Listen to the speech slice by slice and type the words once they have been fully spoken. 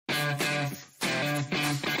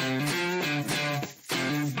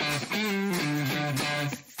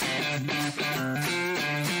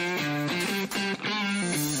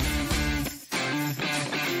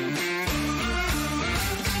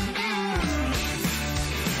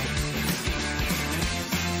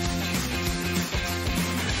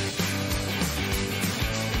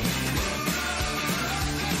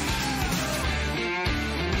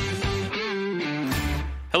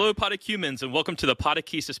Hello, Podechumens, and welcome to the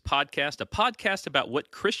Podechesis Podcast, a podcast about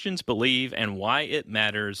what Christians believe and why it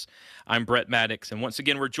matters. I'm Brett Maddox, and once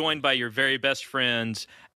again, we're joined by your very best friends,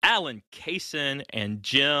 Alan Kaysen and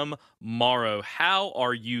Jim Morrow. How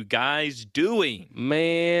are you guys doing?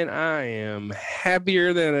 Man, I am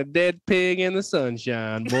happier than a dead pig in the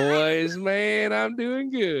sunshine, boys. Man, I'm doing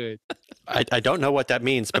good. I don't know what that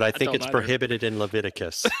means, but I think it's prohibited in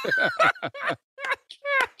Leviticus.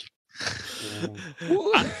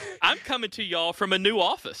 I'm coming to y'all from a new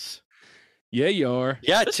office. Yeah, you are.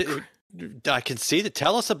 Yeah, I can see that.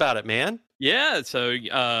 Tell us about it, man. Yeah, so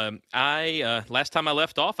I last time I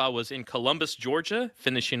left off, I was in Columbus, Georgia,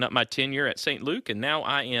 finishing up my tenure at St. Luke, and now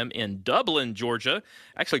I am in Dublin, Georgia,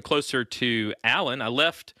 actually closer to Allen. I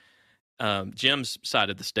left Jim's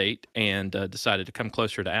side of the state and decided to come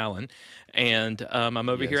closer to Allen, and I'm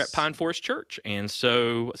over here at Pine Forest Church, and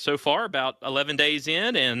so far about 11 days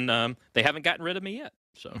in, and they haven't gotten rid of me yet.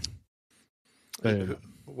 So,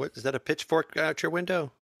 what is that? A pitchfork out your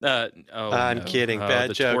window? I'm kidding.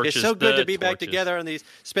 Bad joke. It's so good to be back together on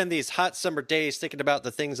spend these hot summer days thinking about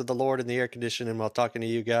the things of the Lord in the air conditioning while talking to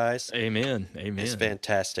you guys. Amen. Amen. It's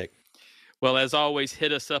fantastic. Well, as always,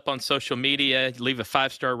 hit us up on social media. Leave a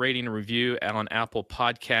 5-star rating and review on Apple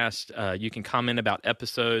Podcast. You can comment about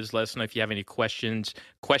episodes. Let us know if you have any questions.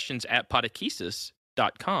 Questions at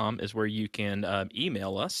Podechesis.com is where you can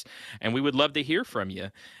email us, and we would love to hear from you.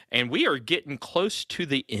 And we are getting close to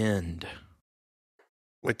the end.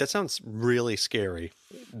 Wait, that sounds really scary.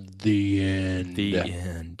 The end. The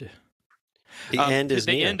end. The end is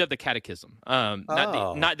the near. end of the catechism.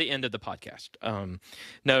 Not the end of the podcast.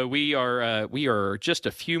 No, we are just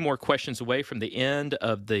a few more questions away from the end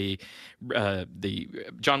of the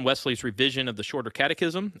John Wesley's revision of the Shorter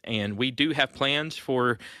Catechism, and we do have plans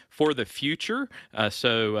for the future.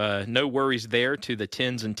 So no worries there to the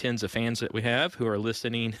tens and tens of fans that we have who are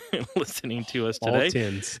listening to us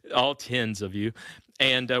today. All tens of you,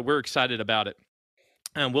 and we're excited about it.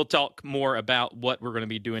 And we'll talk more about what we're going to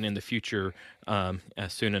be doing in the future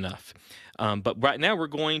soon enough. But right now, we're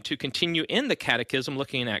going to continue in the Catechism,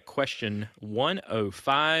 looking at question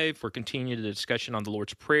 105. We're continuing the discussion on the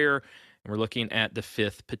Lord's Prayer, and we're looking at the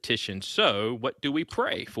Fifth Petition. So, what do we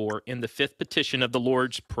pray for in the Fifth Petition of the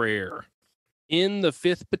Lord's Prayer? In the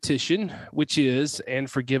Fifth Petition, which is,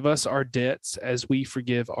 and forgive us our debts as we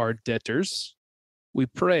forgive our debtors, we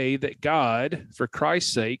pray that God, for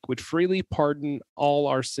Christ's sake, would freely pardon all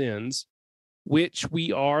our sins, which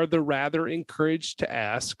we are the rather encouraged to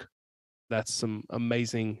ask. That's some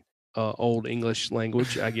amazing old English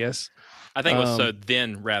language, I guess. I think it was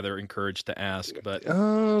then rather encouraged to ask, but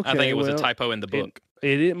I think it was a typo in the book.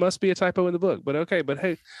 It must be a typo in the book, but okay. But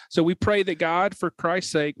hey, so we pray that God, for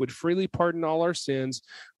Christ's sake, would freely pardon all our sins,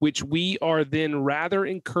 which we are then rather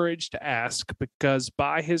encouraged to ask, because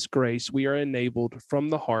by his grace we are enabled from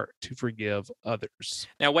the heart to forgive others.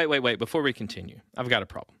 Now, wait. Before we continue, I've got a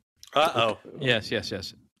problem. Uh-oh. Yes.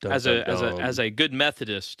 As a good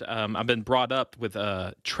Methodist, I've been brought up with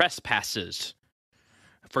trespasses.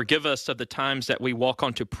 Forgive us of the times that we walk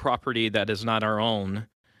onto property that is not our own,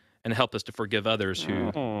 and help us to forgive others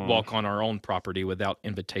who walk on our own property without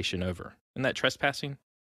invitation over. Isn't that trespassing?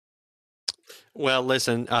 Well,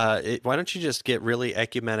 listen, why don't you just get really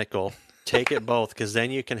ecumenical, take it both, because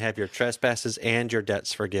then you can have your trespasses and your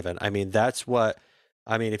debts forgiven. I mean,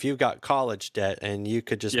 if you've got college debt and you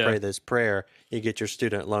could just pray this prayer, you get your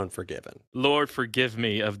student loan forgiven. Lord, forgive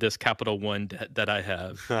me of this Capital One debt that I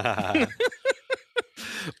have.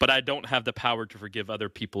 But I don't have the power to forgive other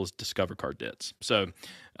people's Discover Card debts. So,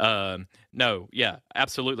 no, yeah,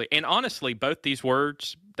 absolutely. And honestly, both these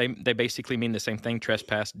words, they basically mean the same thing,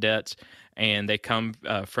 trespass, debts, and they come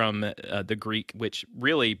from the Greek, which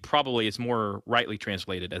really probably is more rightly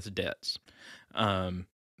translated as debts.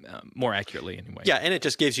 More accurately anyway. Yeah, and it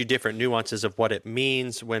just gives you different nuances of what it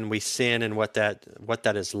means when we sin and what that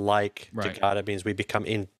is like to God. It means we become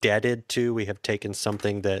indebted to. We have taken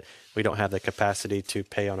something that we don't have the capacity to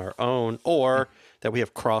pay on our own, or that we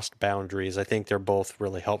have crossed boundaries. I think they're both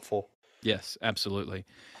really helpful. Yes, absolutely.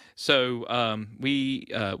 So we've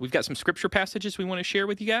got some scripture passages we want to share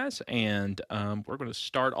with you guys, and we're going to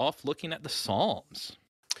start off looking at the Psalms.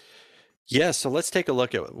 Yeah, so let's take a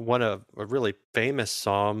look at a really famous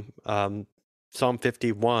psalm, Psalm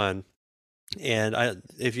 51. And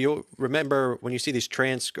if you remember, when you see these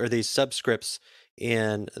these subscripts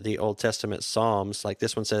in the Old Testament Psalms, like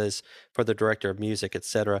this one says, for the director of music,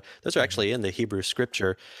 etc., those are actually in the Hebrew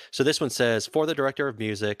Scripture. So this one says, for the director of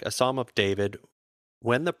music, a psalm of David,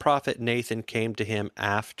 when the prophet Nathan came to him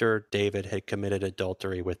after David had committed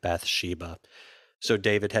adultery with Bathsheba. So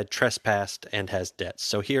David had trespassed and has debts.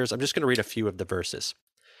 So I'm just going to read a few of the verses.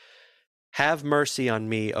 Have mercy on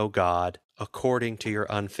me, O God, according to your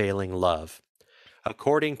unfailing love.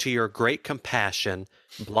 According to your great compassion,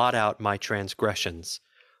 blot out my transgressions.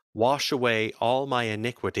 Wash away all my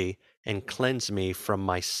iniquity and cleanse me from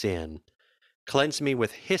my sin. Cleanse me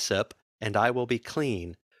with hyssop, and I will be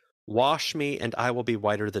clean. Wash me, and I will be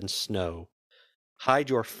whiter than snow. Hide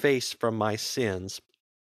your face from my sins,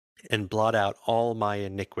 and blot out all my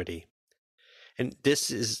iniquity. And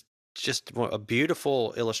this is just a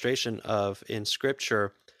beautiful illustration of, in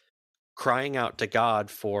Scripture, crying out to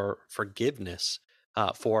God for forgiveness,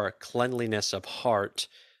 for cleanliness of heart.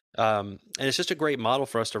 And it's just a great model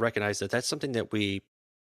for us to recognize that that's something that we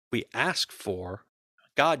ask for.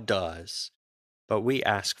 God does, but we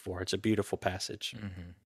ask for. It's a beautiful passage.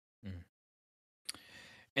 Mm-hmm. Mm-hmm.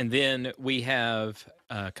 And then we have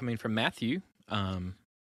coming from Matthew.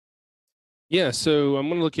 Yeah, so I'm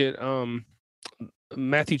going to look at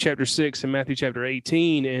Matthew chapter 6 and Matthew chapter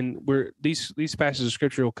 18, and these passages of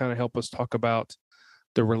Scripture will kind of help us talk about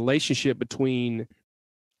the relationship between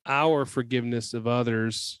our forgiveness of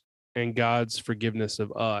others and God's forgiveness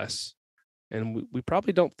of us. And we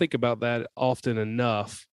probably don't think about that often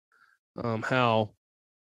enough, how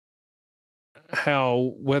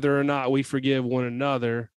whether or not we forgive one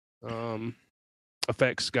another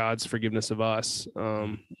affects God's forgiveness of us.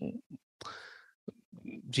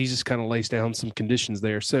 Jesus kind of lays down some conditions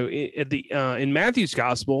there. So in Matthew's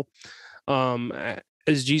gospel,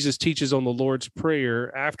 as Jesus teaches on the Lord's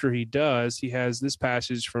Prayer, after he does, he has this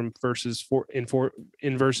passage from verses 14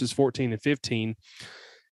 and 15.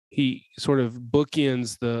 He sort of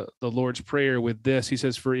bookends the Lord's Prayer with this. He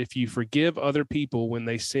says, "For if you forgive other people when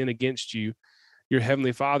they sin against you, your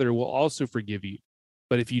heavenly Father will also forgive you.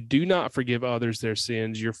 But if you do not forgive others their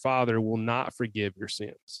sins, your Father will not forgive your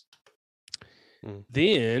sins."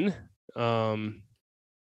 Then,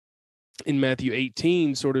 in Matthew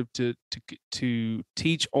 18, sort of to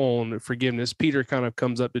teach on forgiveness, Peter kind of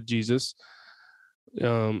comes up to Jesus,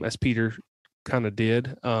 as Peter kind of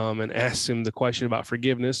did, and asks him the question about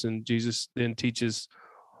forgiveness. And Jesus then teaches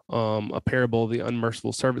a parable of the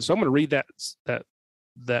unmerciful servant. So I'm going to read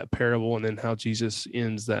that parable and then how Jesus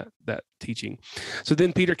ends that teaching. So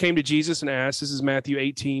then Peter came to Jesus and asked, this is Matthew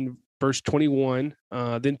 18, verse 21.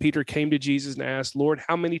 Then Peter came to Jesus and asked, "Lord,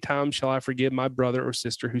 how many times shall I forgive my brother or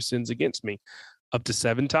sister who sins against me? Up to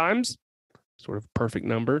 7 times?" Sort of a perfect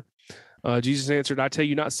number. Jesus answered, "I tell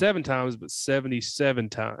you, not 7 times, but 77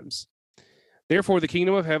 times. Therefore, the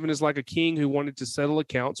kingdom of heaven is like a king who wanted to settle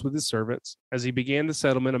accounts with his servants. As he began the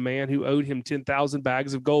settlement, a man who owed him 10,000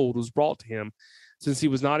 bags of gold was brought to him. Since he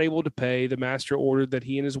was not able to pay, the master ordered that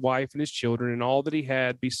he and his wife and his children and all that he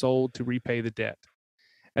had be sold to repay the debt.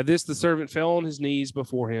 At this, the servant fell on his knees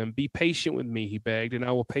before him. 'Be patient with me,' he begged, 'and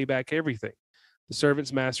I will pay back everything.' The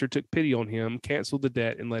servant's master took pity on him, canceled the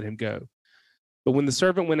debt, and let him go. But when the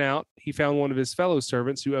servant went out, he found one of his fellow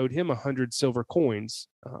servants who owed him 100 silver coins."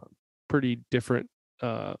 Pretty different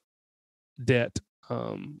debt,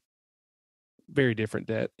 very different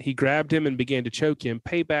debt. "He grabbed him and began to choke him.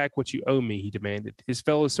 'Pay back what you owe me,' he demanded. His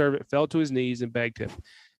fellow servant fell to his knees and begged him,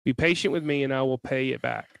 'Be patient with me, and I will pay it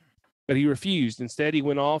back.' But he refused. Instead, he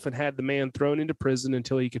went off and had the man thrown into prison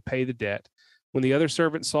until he could pay the debt. When the other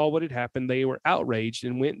servants saw what had happened, they were outraged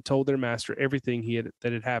and went and told their master everything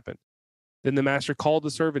that had happened. Then the master called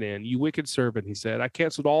the servant in. 'You wicked servant,' he said, 'I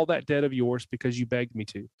canceled all that debt of yours because you begged me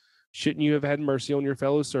to. Shouldn't you have had mercy on your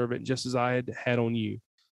fellow servant just as I had on you?'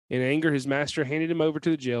 In anger, his master handed him over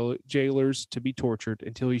to the jailers to be tortured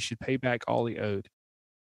until he should pay back all he owed."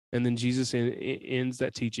 And then Jesus ends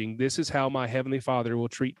that teaching. "This is how my heavenly Father will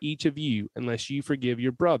treat each of you unless you forgive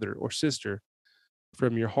your brother or sister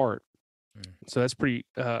from your heart." So that's pretty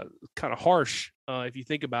kind of harsh if you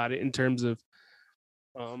think about it, in terms of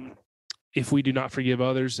if we do not forgive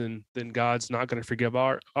others, then God's not going to forgive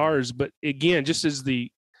ours. But again, just as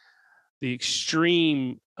the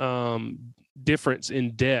extreme difference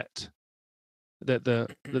in debt that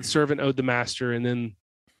the servant owed the master and then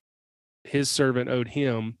his servant owed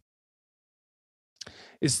him,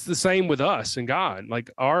 it's the same with us and God.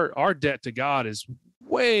 Like our debt to God is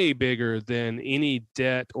way bigger than any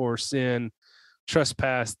debt or sin,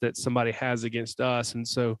 trespass that somebody has against us. And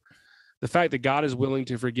so the fact that God is willing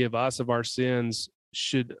to forgive us of our sins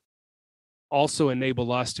should also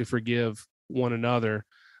enable us to forgive one another.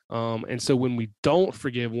 And so when we don't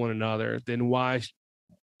forgive one another, then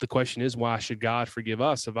the question is, why should God forgive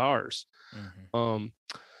us of ours? Mm-hmm.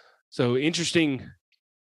 So interesting,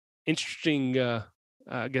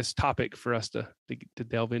 I guess, topic for us to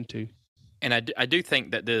delve into. And I do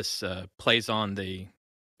think that this plays on the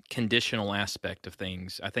conditional aspect of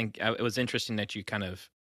things. I think it was interesting that you kind of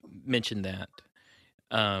mentioned that.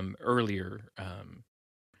 earlier,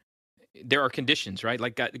 there are conditions, right?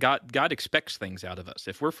 Like God expects things out of us.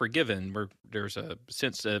 If we're forgiven, there's a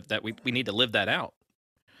sense of that we need to live that out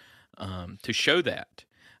to show that.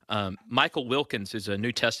 Michael Wilkins is a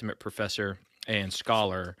New Testament professor and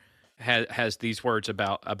scholar. Has these words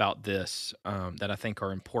about this that I think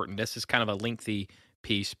are important. This is kind of a lengthy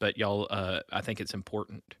piece, but y'all, I think it's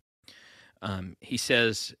important. He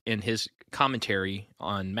says in his commentary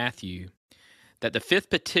on Matthew that the fifth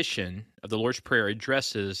petition of the Lord's Prayer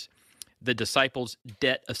addresses the disciples'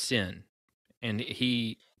 debt of sin, and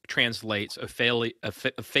he translates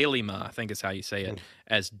aphelima, I think is how you say it,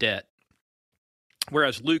 as debt,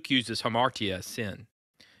 whereas Luke uses hamartia, sin,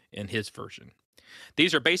 in his version.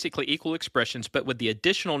 These are basically equal expressions, but with the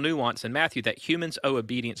additional nuance in Matthew that humans owe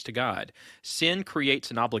obedience to God. Sin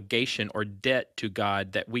creates an obligation or debt to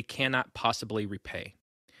God that we cannot possibly repay.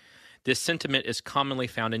 This sentiment is commonly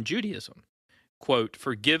found in Judaism. Quote,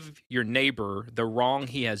 forgive your neighbor the wrong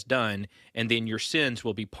he has done, and then your sins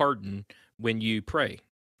will be pardoned when you pray.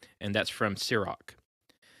 And that's from Sirach.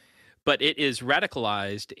 But it is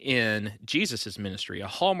radicalized in Jesus' ministry. A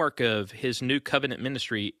hallmark of his new covenant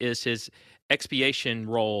ministry is his expiation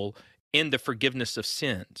role in the forgiveness of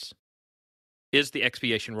sins.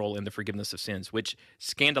 Which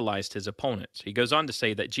scandalized his opponents. He goes on to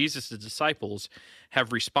say that Jesus' disciples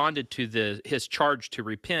have responded to his charge to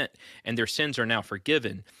repent, and their sins are now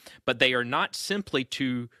forgiven. But they are not simply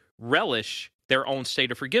to relish their own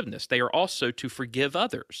state of forgiveness. They are also to forgive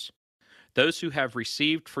others. Those who have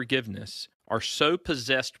received forgiveness are so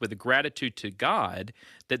possessed with gratitude to God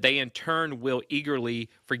that they in turn will eagerly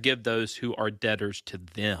forgive those who are debtors to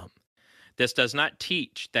them. This does not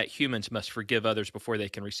teach that humans must forgive others before they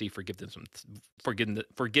can receive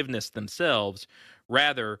forgiveness themselves.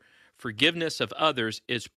 Rather, forgiveness of others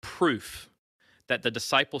is proof that the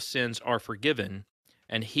disciple's sins are forgiven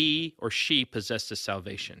and he or she possesses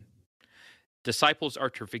salvation. Disciples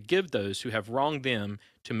are to forgive those who have wronged them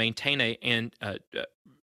to maintain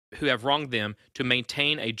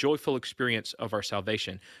a joyful experience of our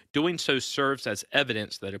salvation. Doing so serves as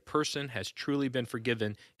evidence that a person has truly been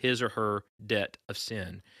forgiven his or her debt of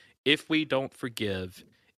sin. If we don't forgive,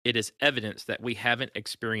 it is evidence that we haven't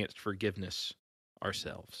experienced forgiveness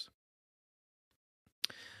ourselves.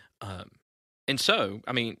 And so,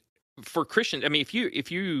 I mean, for Christians, I mean,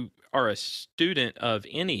 if you are a student of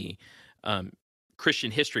any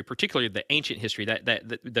Christian history, particularly the ancient history, that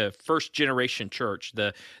the first generation church,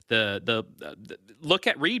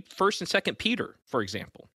 read First and Second Peter, for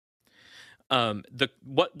example.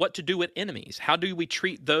 What to do with enemies? How do we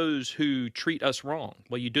treat those who treat us wrong?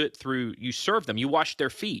 Well, you do it through you serve them, you wash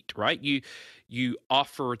their feet, right? You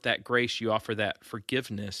offer that grace, you offer that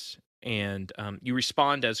forgiveness, and you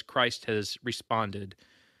respond as Christ has responded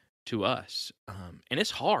to us. And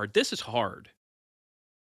it's hard. This is hard.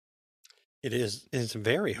 It is. It's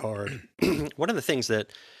very hard. One of the things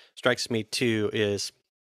that strikes me too is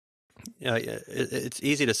it's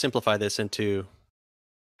easy to simplify this into,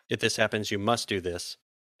 if this happens, you must do this,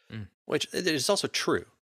 which is also true.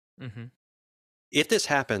 Mm-hmm. If this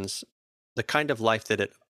happens, the kind of life that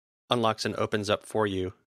it unlocks and opens up for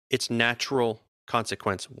you, its natural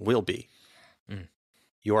consequence will be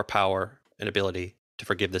your power and ability to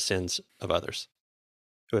forgive the sins of others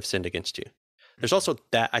who have sinned against you. There's also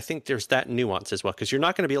that, I think there's that nuance as well, because you're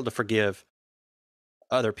not going to be able to forgive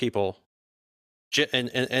other people, and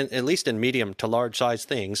at least in medium to large size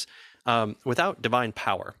things, without divine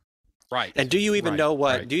power. Right. And do you even know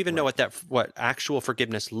what? Do you even know what actual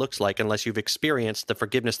forgiveness looks like unless you've experienced the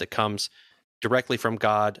forgiveness that comes directly from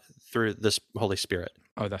God through this Holy Spirit?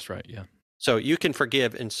 Oh, that's right. Yeah. So you can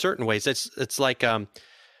forgive in certain ways. It's like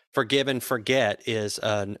forgive and forget is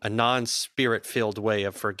a non-spirit-filled way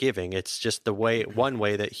of forgiving. It's just one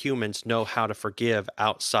way that humans know how to forgive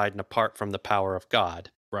outside and apart from the power of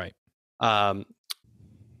God. Right.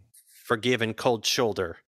 Forgive in cold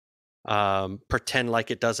shoulder. Pretend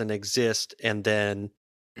like it doesn't exist, and then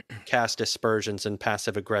cast aspersions and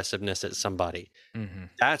passive aggressiveness at somebody. Mm-hmm.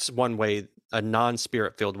 That's one way, a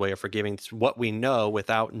non-spirit-filled way of forgiving. It's what we know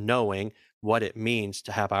without knowing what it means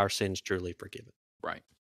to have our sins truly forgiven. Right.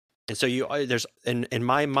 And so there's in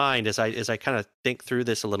my mind as I kind of think through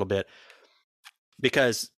this a little bit,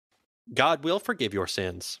 because God will forgive your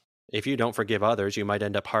sins. If you don't forgive others, you might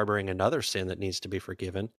end up harboring another sin that needs to be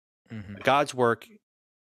forgiven. Mm-hmm. God's work,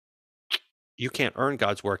 you can't earn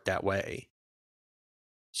God's work that way.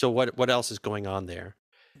 So what else is going on there?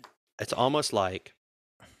 It's almost like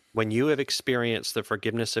when you have experienced the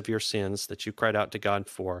forgiveness of your sins that you cried out to God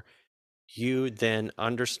for, you then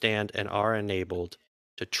understand and are enabled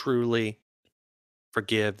to truly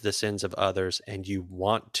forgive the sins of others, and you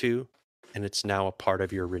want to, and it's now a part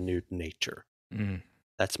of your renewed nature. Mm.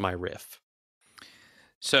 That's my riff.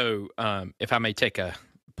 So, if I may take a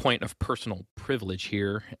point of personal privilege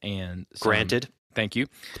here, and Granted. Thank you,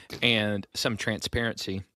 and some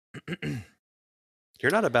transparency.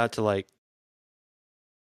 You're not about to like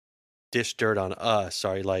dish dirt on us,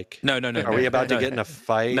 are you? Like, no. Are we about to get in a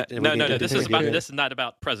fight? No. This is not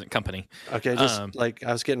about present company. Okay, just like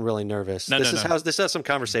I was getting really nervous. This is how some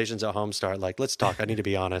conversations at home start. Like, let's talk. I need to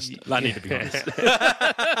be honest. I need to be honest.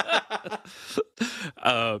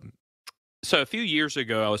 So a few years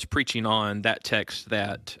ago, I was preaching on that text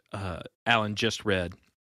that Alan just read,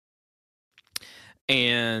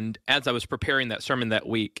 and as I was preparing that sermon that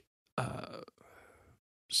week,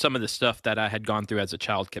 some of the stuff that I had gone through as a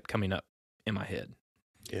child kept coming up in my head.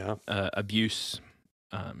 Yeah. Abuse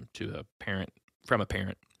to a parent, from a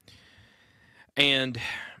parent. And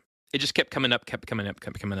it just kept coming up.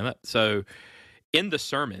 So in the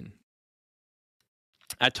sermon,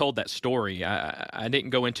 I told that story. I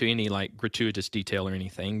didn't go into any like gratuitous detail or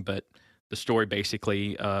anything, but the story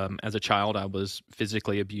basically, as a child, I was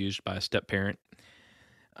physically abused by a step-parent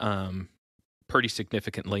pretty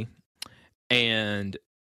significantly. And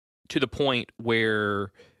to the point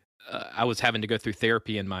where I was having to go through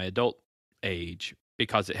therapy in my adult age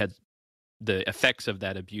because the effects of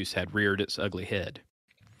that abuse had reared its ugly head.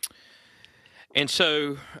 And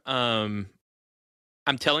so I'm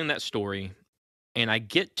telling that story, and I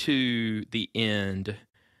get to the end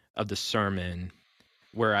of the sermon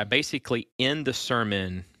where I basically end the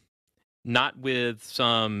sermon not with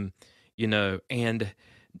some, and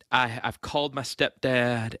I've called my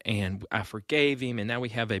stepdad and I forgave him, and now we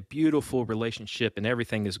have a beautiful relationship and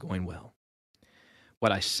everything is going well.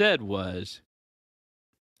 What I said was,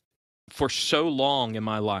 for so long in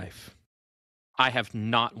my life, I have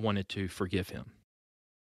not wanted to forgive him.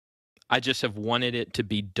 I just have wanted it to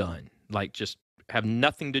be done, like just have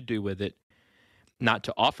nothing to do with it, not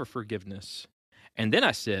to offer forgiveness. And then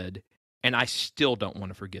I said, and I still don't want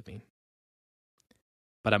to forgive him,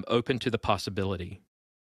 but I'm open to the possibility.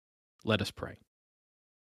 Let us pray.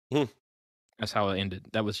 That's how it ended.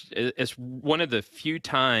 It's one of the few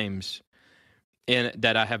times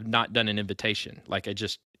that I have not done an invitation. Like I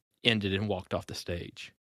just ended and walked off the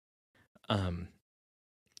stage.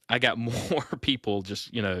 I got more people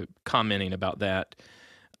just, commenting about that,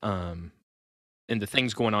 and the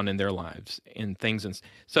things going on in their lives and things. And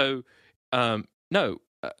so,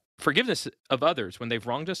 forgiveness of others when they've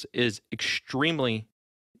wronged us is extremely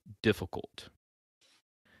difficult.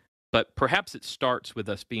 But perhaps it starts with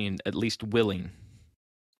us being at least willing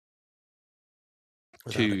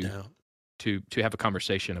to have a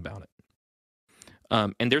conversation about it.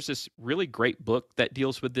 And there's this really great book that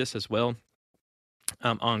deals with this as well,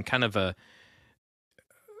 on kind of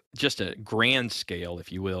just a grand scale, if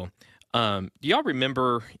you will. Do y'all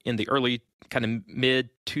remember in the early kind of mid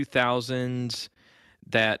 2000s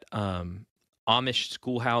that Amish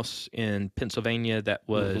schoolhouse in Pennsylvania that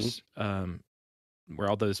was where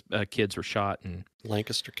all those kids were shot in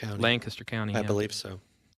Lancaster County? I believe so.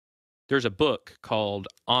 There's a book called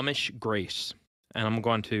Amish Grace, and I'm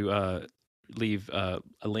going to leave a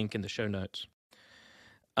link in the show notes.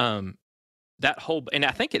 That whole, and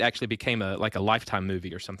I think it actually became a Lifetime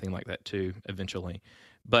movie or something like that too, eventually.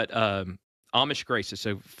 But Amish Grace is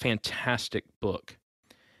a fantastic book.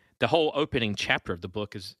 The whole opening chapter of the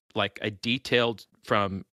book is like a detailed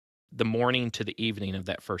from the morning to the evening of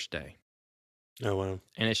that first day. Oh, wow.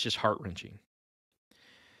 And it's just heart-wrenching.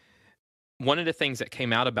 One of the things that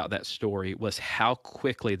came out about that story was how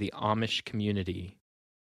quickly the Amish community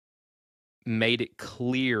made it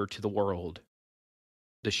clear to the world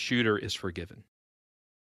the shooter is forgiven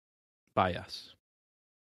by us.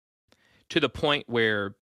 To the point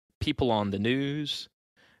where people on the news,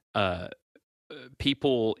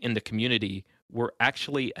 people in the community were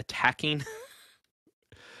actually attacking,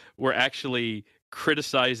 were actually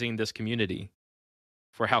criticizing this community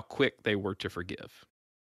for how quick they were to forgive.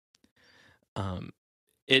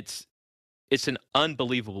 It's an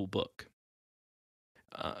unbelievable book.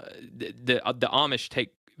 The Amish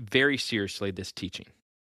take very seriously this teaching.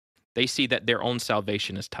 They see that their own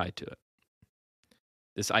salvation is tied to it.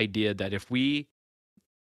 This idea that if we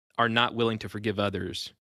are not willing to forgive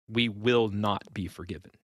others, we will not be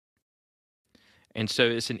forgiven. And so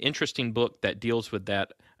it's an interesting book that deals with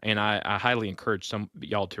that, and I highly encourage some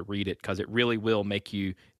y'all to read it because it really will make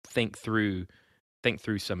you think through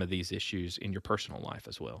some of these issues in your personal life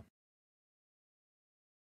as well.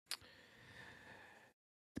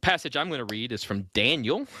 The passage I'm going to read is from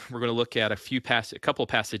Daniel. We're going to look at a couple of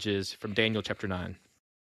passages from Daniel chapter 9.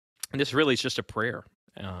 And this really is just a prayer.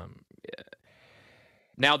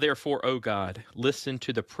 Now, therefore, O God, listen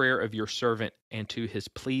to the prayer of your servant and to his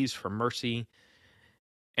pleas for mercy.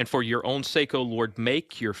 And for your own sake, O Lord,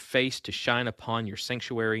 make your face to shine upon your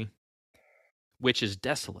sanctuary, which is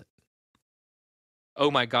desolate. O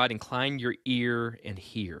my God, incline your ear and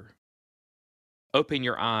hear. Open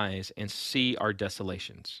your eyes and see our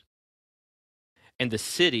desolations, and the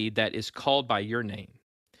city that is called by your name.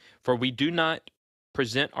 For we do not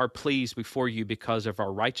present our pleas before you because of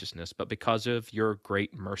our righteousness, but because of your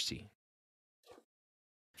great mercy.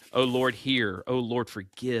 O Lord, hear. O Lord,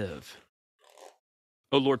 forgive.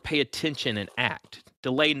 O Lord, pay attention and act.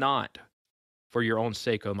 Delay not for your own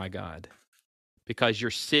sake, O my God, because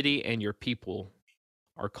your city and your people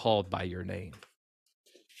are called by your name.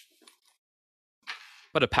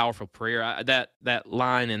 What a powerful prayer. That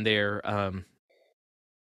line in there,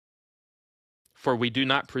 for we do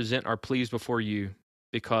not present our pleas before you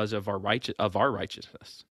because of our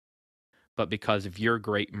righteousness, but because of your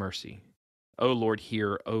great mercy. O Lord,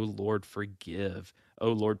 hear. O Lord, forgive.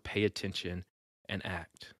 O Lord, pay attention and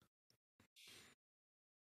act.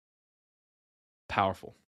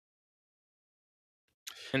 Powerful.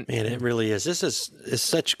 Man, it really is. This is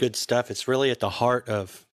such good stuff. It's really at the heart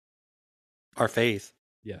of our faith.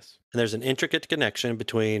 Yes. And there's an intricate connection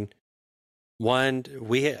between one,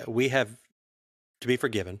 we have to be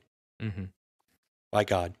forgiven by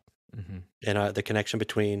God, and the connection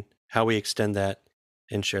between how we extend that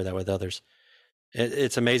and share that with others.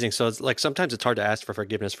 It's amazing. So it's like sometimes it's hard to ask for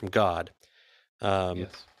forgiveness from God. Yes.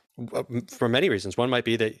 For many reasons. One might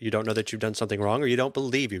be that you don't know that you've done something wrong, or you don't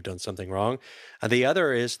believe you've done something wrong. The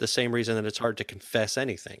other is the same reason that it's hard to confess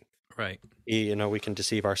anything. Right. We can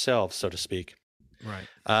deceive ourselves, so to speak. Right.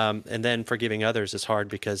 And then forgiving others is hard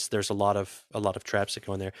because there's a lot of traps that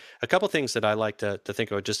go in there. A couple things that I like to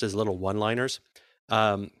think of just as little one-liners.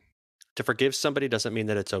 To forgive somebody doesn't mean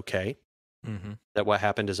that it's okay, that what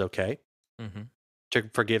happened is okay. To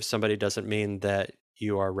forgive somebody doesn't mean that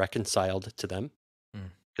you are reconciled to them,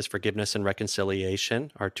 because forgiveness and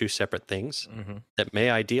reconciliation are two separate things that may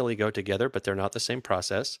ideally go together, but they're not the same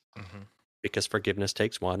process, because forgiveness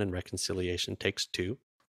takes one and reconciliation takes two.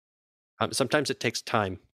 Sometimes it takes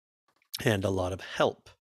time and a lot of help,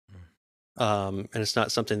 and it's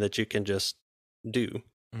not something that you can just do.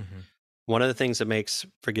 One of the things that makes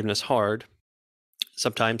forgiveness hard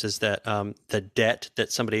sometimes is that the debt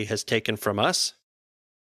that somebody has taken from us,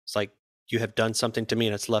 it's like you have done something to me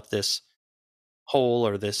and it's left this hole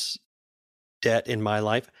or this debt in my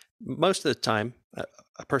life. Most of the time,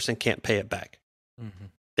 a person can't pay it back.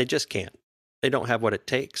 They just can't. They don't have what it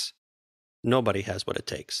takes. Nobody has what it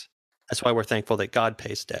takes. That's why we're thankful that God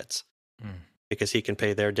pays debts, because he can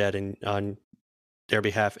pay their debt on their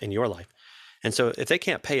behalf in your life. And so if they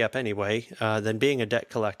can't pay up anyway, then being a debt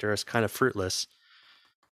collector is kind of fruitless.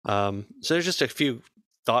 So there's just a few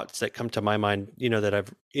thoughts that come to my mind, that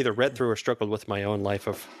I've either read through or struggled with my own life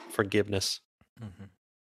of forgiveness.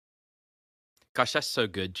 Gosh, that's so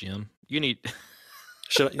good, Jim. You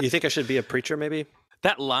think I should be a preacher maybe?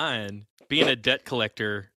 That line, being a debt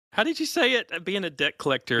collector. How did you say it? Being a debt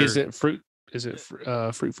collector. Is it fruitful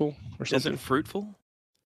or something? Is it fruitful?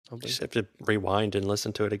 You just have to rewind and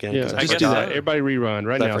listen to it again. Yeah, just do that. Everybody rerun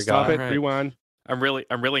right now. Stop it. Right. Rewind. I'm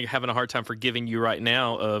really having a hard time forgiving you right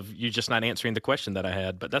now of you just not answering the question that I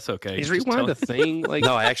had, but that's okay. Is rewind a thing?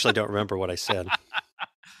 No, I actually don't remember what I said.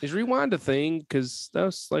 Is rewind a thing? Because that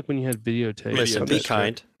was like when you had videotape. Listen, be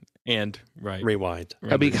kind and rewind.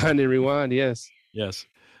 Be kind and rewind. Yes. Yes.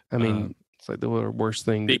 I mean, it's like the worst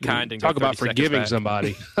thing. Be kind and talk about forgiving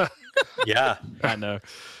somebody. Yeah, I know.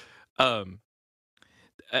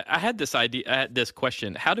 I had this idea. I had this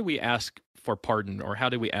question: how do we ask for pardon, or how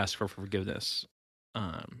do we ask for forgiveness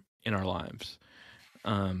in our lives?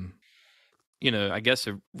 I guess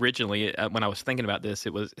originally when I was thinking about this,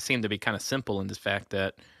 it seemed to be kind of simple in this fact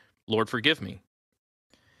that, Lord, forgive me.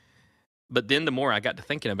 But then the more I got to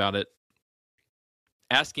thinking about it,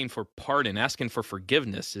 asking for pardon, asking for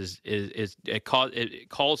forgiveness it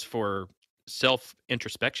calls for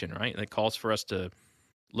self-introspection, right? It calls for us to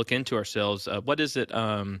look into ourselves. What is it?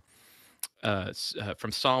 From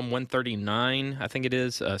Psalm 139, I think it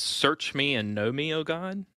is. Search me and know me, O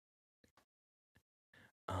God.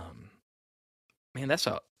 Man, that's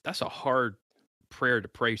a hard prayer to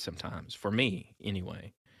pray sometimes, for me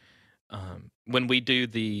anyway. When we do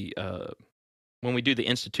the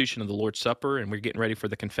institution of the Lord's Supper and we're getting ready for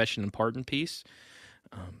the confession and pardon piece,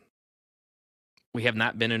 we have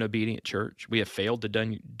not been an obedient church. We have failed to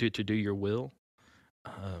do your will.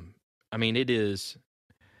 I mean, it is,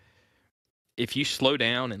 if you slow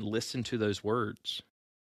down and listen to those words,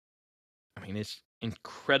 I mean,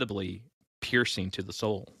 incredibly piercing to the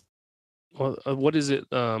soul. Well, what is it?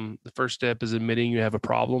 The first step is admitting you have a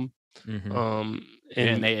problem. Mm-hmm.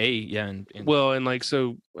 And AA, and like,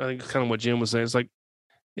 so I think kind of what Jim was saying. It's like,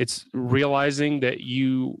 it's realizing that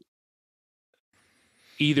you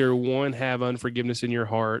either one, have unforgiveness in your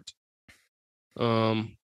heart,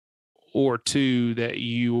 or two, that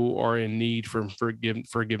you are in need for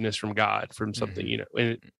forgiveness from God from something,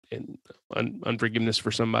 Mm-hmm. and unforgiveness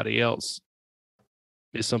for somebody else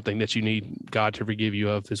is something that you need God to forgive you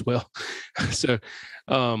of as well. So,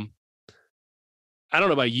 I don't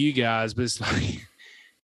know about you guys, but it's like,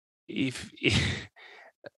 if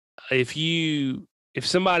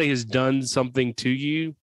somebody has done something to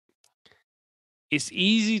you, it's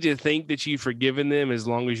easy to think that you've forgiven them as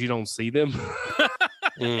long as you don't see them.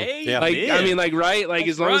 Yeah. Like, I mean, like, right? Like,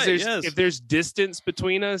 That's as long as right, if there's distance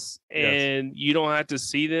between us and you don't have to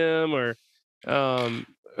see them, or,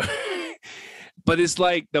 but it's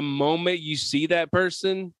like the moment you see that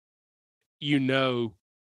person, you know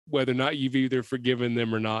whether or not you've either forgiven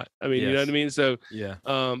them or not. I mean, you know what I mean? So, yeah.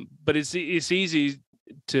 But it's easy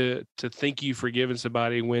to think you've forgiven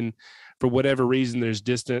somebody when, for whatever reason, there's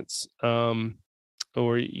distance,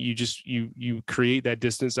 or you just you create that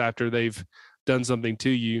distance after they've done something to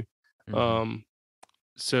you. Mm-hmm.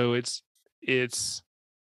 So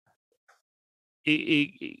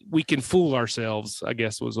we can fool ourselves, I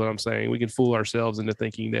guess was what I'm saying. We can fool ourselves into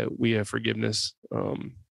thinking that we have forgiveness,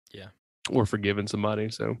 or forgiven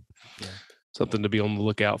somebody. So something to be on the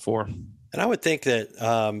lookout for. And I would think that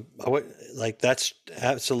that's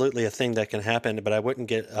absolutely a thing that can happen, but I wouldn't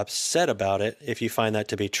get upset about it if you find that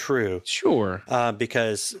to be true. Sure.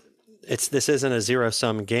 Because this isn't a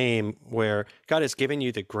zero-sum game where God has given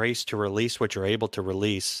you the grace to release what you're able to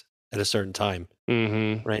release at a certain time.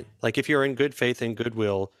 Mm-hmm. Right? Like, if you're in good faith and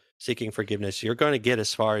goodwill seeking forgiveness, you're going to get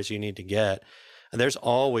as far as you need to get. And there's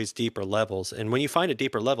always deeper levels. And when you find a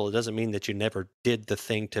deeper level, it doesn't mean that you never did the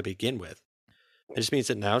thing to begin with. It just means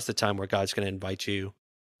that now's the time where God's going to invite you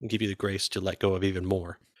and give you the grace to let go of even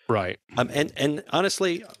more. Right. And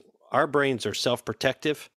honestly, our brains are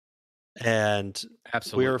self-protective, and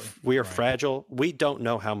absolutely we are fragile. We don't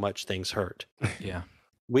know how much things hurt. Yeah.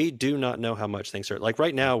 We do not know how much things hurt. Like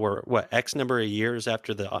right now, we're X number of years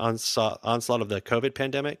after the onslaught of the COVID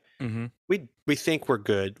pandemic. Mm-hmm. We think we're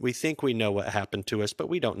good. We think we know what happened to us, but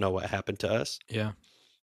we don't know what happened to us. Yeah.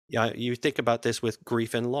 Yeah. You think about this with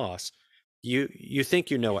grief and loss. You think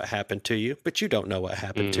you know what happened to you, but you don't know what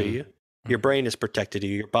happened to you. Your brain has protected you.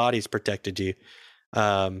 Your body's protected you.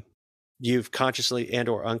 You've consciously and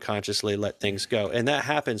or unconsciously let things go. And that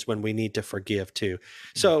happens when we need to forgive too.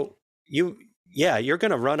 So you're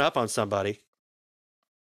going to run up on somebody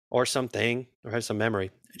or something or have some memory.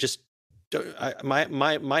 Just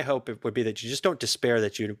my hope would be that you just don't despair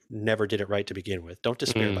that you never did it right to begin with. Don't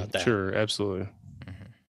despair about that. Sure, absolutely.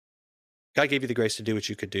 God gave you the grace to do what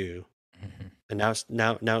you could do, and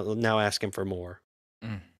now ask Him for more.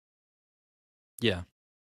 Yeah,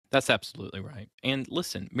 that's absolutely right. And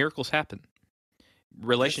listen, miracles happen.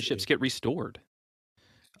 Relationships get restored.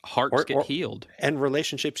 Hearts get healed. And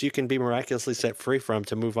relationships you can be miraculously set free from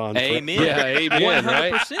to move on. Amen. Yeah, amen.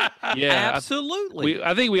 100%. Yeah, absolutely.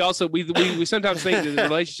 I think we also we sometimes think that the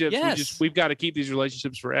relationships Yes. we've got to keep these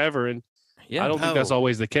relationships forever, and Yeah. I don't think that's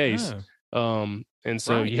always the case. No. And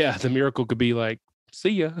so Right. the miracle could be like,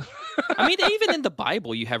 see ya. I mean, even in the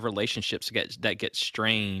Bible, you have relationships that get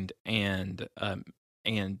strained, and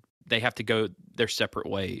they have to go their separate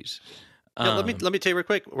ways. Let me tell you real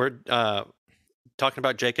quick. We're talking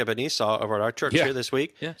about Jacob and Esau over at our church here this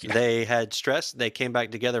week. Yeah. They had stress. They came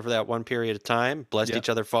back together for that one period of time, blessed each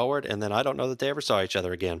other forward, and then I don't know that they ever saw each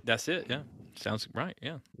other again. That's it. Yeah. Sounds right.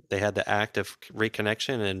 Yeah. They had the act of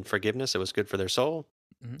reconnection and forgiveness. It was good for their soul.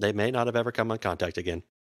 Mm-hmm. They may not have ever come in contact again.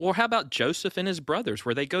 Or how about Joseph and his brothers,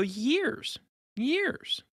 where they go years,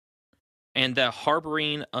 and the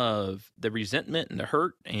harboring of the resentment and the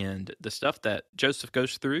hurt and the stuff that Joseph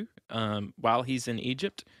goes through while he's in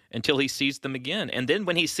Egypt until he sees them again. And then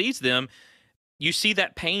when he sees them, you see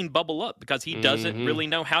that pain bubble up because he doesn't really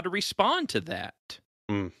know how to respond to that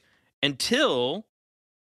until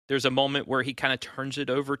there's a moment where he kind of turns it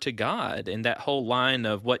over to God. And that whole line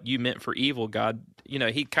of what you meant for evil, God,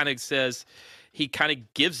 he kind of says, he kind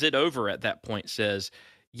of gives it over at that point, says,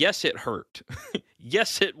 yes, it hurt.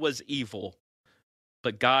 Yes, it was evil,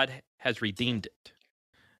 but God has redeemed it.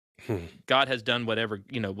 God has done whatever,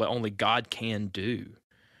 what only God can do.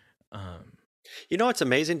 What's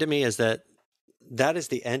amazing to me is that is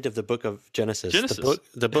the end of the book of Genesis.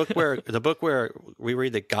 The book where we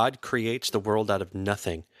read that God creates the world out of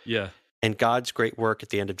nothing. Yeah. And God's great work at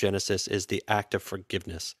the end of Genesis is the act of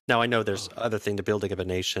forgiveness. Now, I know there's other thing, the building of a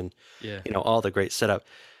nation, all the great setup.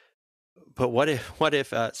 But what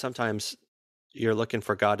if sometimes you're looking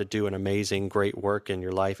for God to do an amazing, great work in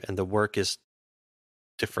your life, and the work is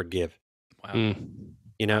to forgive? Wow.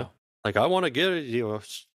 Wow. Like, I want to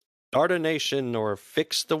start a nation or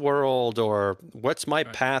fix the world, or what's my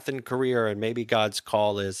path in career? And maybe God's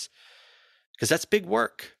call is, because that's big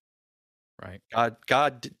work. Right.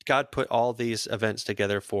 God put all these events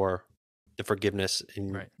together for the forgiveness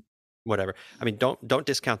and whatever. I mean, don't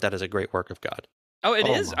discount that as a great work of God. Oh, it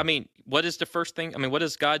is. I mean, what is the first thing? I mean, what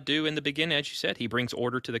does God do in the beginning? As you said, he brings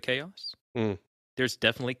order to the chaos. There's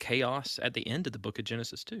definitely chaos at the end of the book of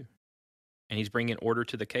Genesis too. And he's bringing order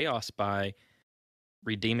to the chaos by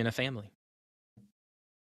redeeming a family.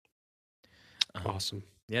 Awesome.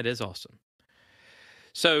 Yeah, it is awesome.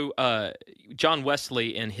 So John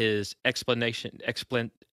Wesley in his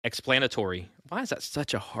explanatory, why is that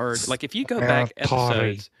such a hard, like if you go back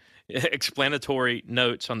episodes, explanatory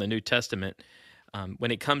notes on the New Testament,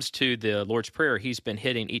 when it comes to the Lord's Prayer, he's been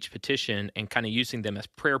hitting each petition and kind of using them as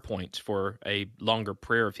prayer points for a longer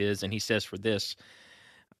prayer of his. And he says for this,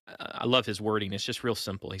 I love his wording. It's just real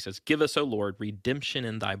simple. He says, "Give us, O Lord, redemption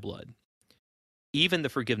in thy blood, even the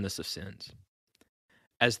forgiveness of sins,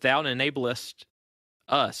 as thou enablest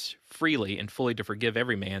us freely and fully to forgive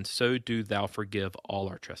every man, so do thou forgive all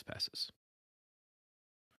our trespasses."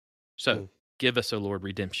 So give us, O Lord,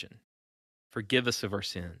 redemption. Forgive us of our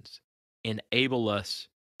sins. Enable us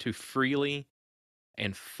to freely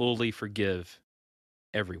and fully forgive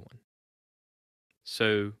everyone,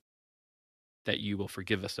 so that you will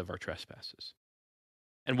forgive us of our trespasses.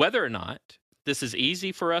 And whether or not this is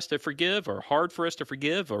easy for us to forgive or hard for us to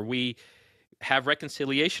forgive, or we have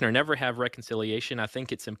reconciliation or never have reconciliation, I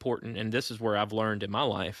think it's important, and this is where I've learned in my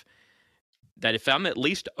life, that if I'm at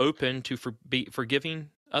least open to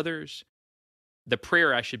forgiving others, the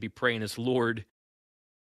prayer I should be praying is, Lord,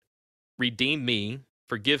 redeem me,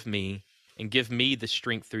 forgive me, and give me the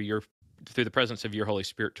strength through the presence of your Holy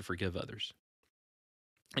Spirit to forgive others.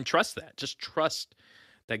 And trust that. Just trust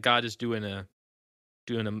that God is doing a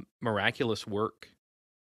miraculous work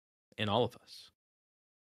in all of us.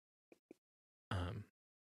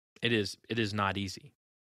 It is not easy,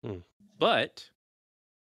 but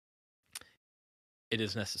it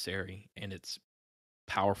is necessary, and it's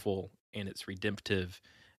powerful, and it's redemptive,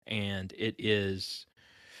 and it's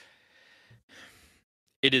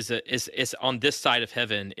on this side of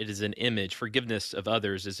heaven. It is an image. Forgiveness of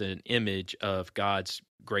others is an image of God's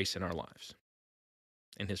grace in our lives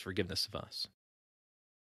and his forgiveness of us.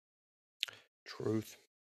 Truth.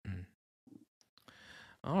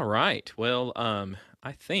 All right. Well,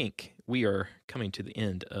 I think we are coming to the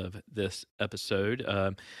end of this episode.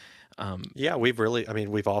 Yeah,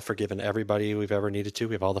 we've all forgiven everybody we've ever needed to.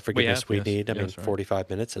 We have all the forgiveness we need. 45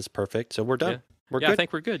 minutes is perfect. So we're done. Yeah. We're good. I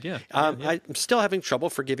think we're good. Yeah. I'm still having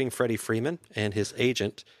trouble forgiving Freddie Freeman and his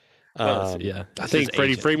agent. I think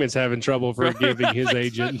Freddie Freeman's having trouble forgiving his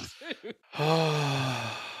agent.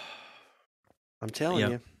 I'm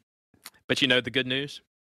telling you. But you know the good news?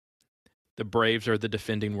 The Braves are the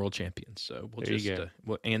defending world champions. So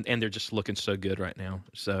and they're just looking so good right now.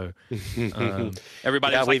 So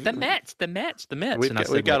everybody's like, the Mets.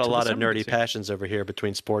 We got a lot of nerdy passions over here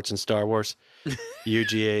between sports and Star Wars,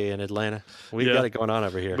 UGA and Atlanta. We've got it going on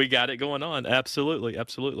over here. We got it going on. Absolutely.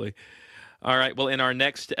 Absolutely. All right. Well, in our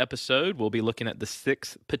next episode, we'll be looking at the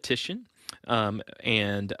Sixth Petition. And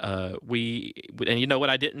you know what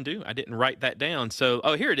I didn't do? I didn't write that down. So,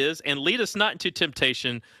 here it is. And lead us not into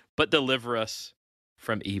temptation, but deliver us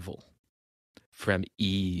from evil. From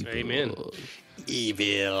evil. Amen.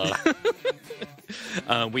 Evil.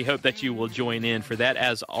 We hope that you will join in for that.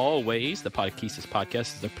 As always, the Podechesis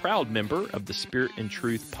Podcast is a proud member of the Spirit and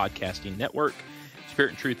Truth Podcasting Network. Spirit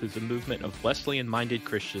and Truth is a movement of Wesleyan-minded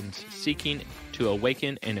Christians seeking to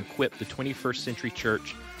awaken and equip the 21st century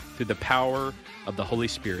church through the power of the Holy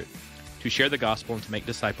Spirit to share the gospel and to make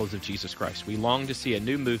disciples of Jesus Christ. We long to see a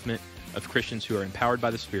new movement of Christians who are empowered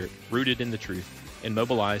by the Spirit, rooted in the truth, and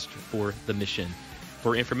mobilized for the mission.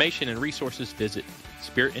 For information and resources, visit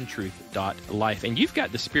spiritandtruth.life. And you've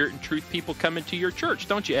got the Spirit and Truth people coming to your church,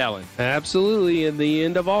 don't you, Alan? Absolutely. In the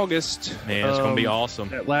end of August. Man, it's going to be awesome.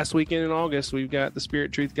 That last weekend in August, we've got the Spirit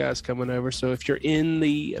and Truth guys coming over. So if you're in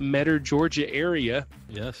the Metter, Georgia area,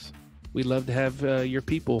 yes, we'd love to have your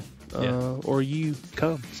people or you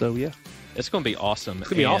come. So, yeah. It's going to be awesome. It's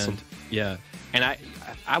going to be awesome. Yeah. And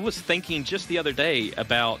I was thinking just the other day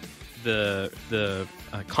about the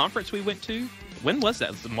conference we went to. When was that?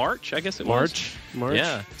 Was it March? I guess it was. March.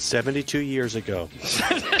 Yeah. 72 years ago.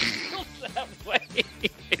 That way.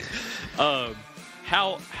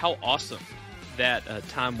 How awesome that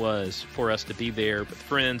time was for us to be there with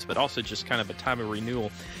friends, but also just kind of a time of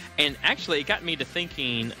renewal. And actually, it got me to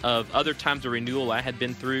thinking of other times of renewal I had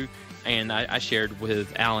been through, and I shared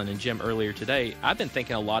with Alan and Jim earlier today. I've been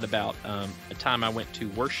thinking a lot about a time I went to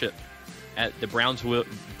worship at the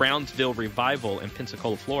Brownsville Revival in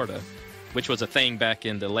Pensacola, Florida, which was a thing back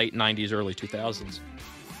in the late 90s, early 2000s.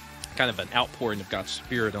 Kind of an outpouring of God's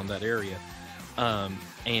Spirit on that area.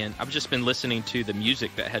 And I've just been listening to the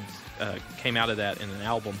music that had came out of that in an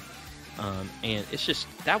album. And it's just,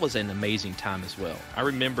 that was an amazing time as well. I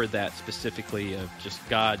remember that specifically of just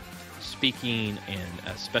God speaking and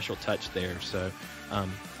a special touch there. So I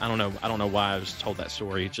don't know why I was told that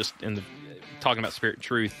story. Just in the talking about Spirit and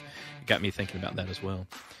Truth, it got me thinking about that as well.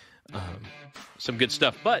 Some good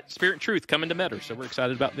stuff, but Spirit and Truth coming to Metter, so we're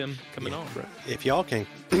excited about them coming on. If y'all can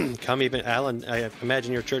come, even Alan, I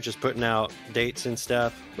imagine your church is putting out dates and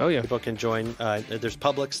stuff. Oh yeah, people can join. There's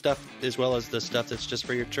public stuff as well as the stuff that's just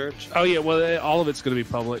for your church. Oh yeah, well all of it's going to be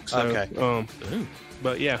public. So, okay.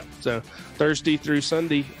 But yeah, so Thursday through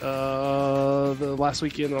Sunday, the last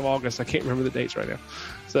weekend of August. I can't remember the dates right now.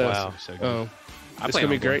 So wow, so good. It's going to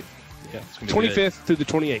be great. Yeah, 25th through the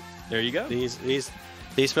 28th. There you go.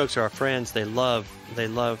 These folks are our friends. They love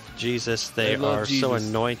Jesus. They are Jesus. So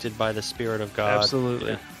anointed by the Spirit of God.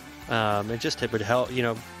 Absolutely. It just would help,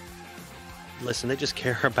 listen, they just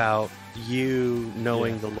care about you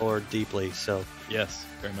knowing the Lord deeply. So yes,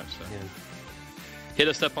 very much so. Yeah. Hit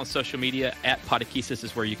us up on social media at Podechesis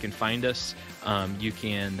is where you can find us. You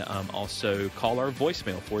can also call our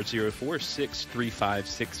voicemail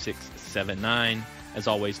 404-635-6679. As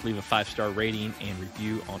always, leave a 5-star rating and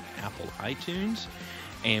review on Apple iTunes.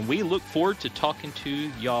 And we look forward to talking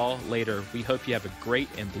to y'all later. We hope you have a great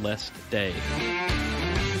and blessed day.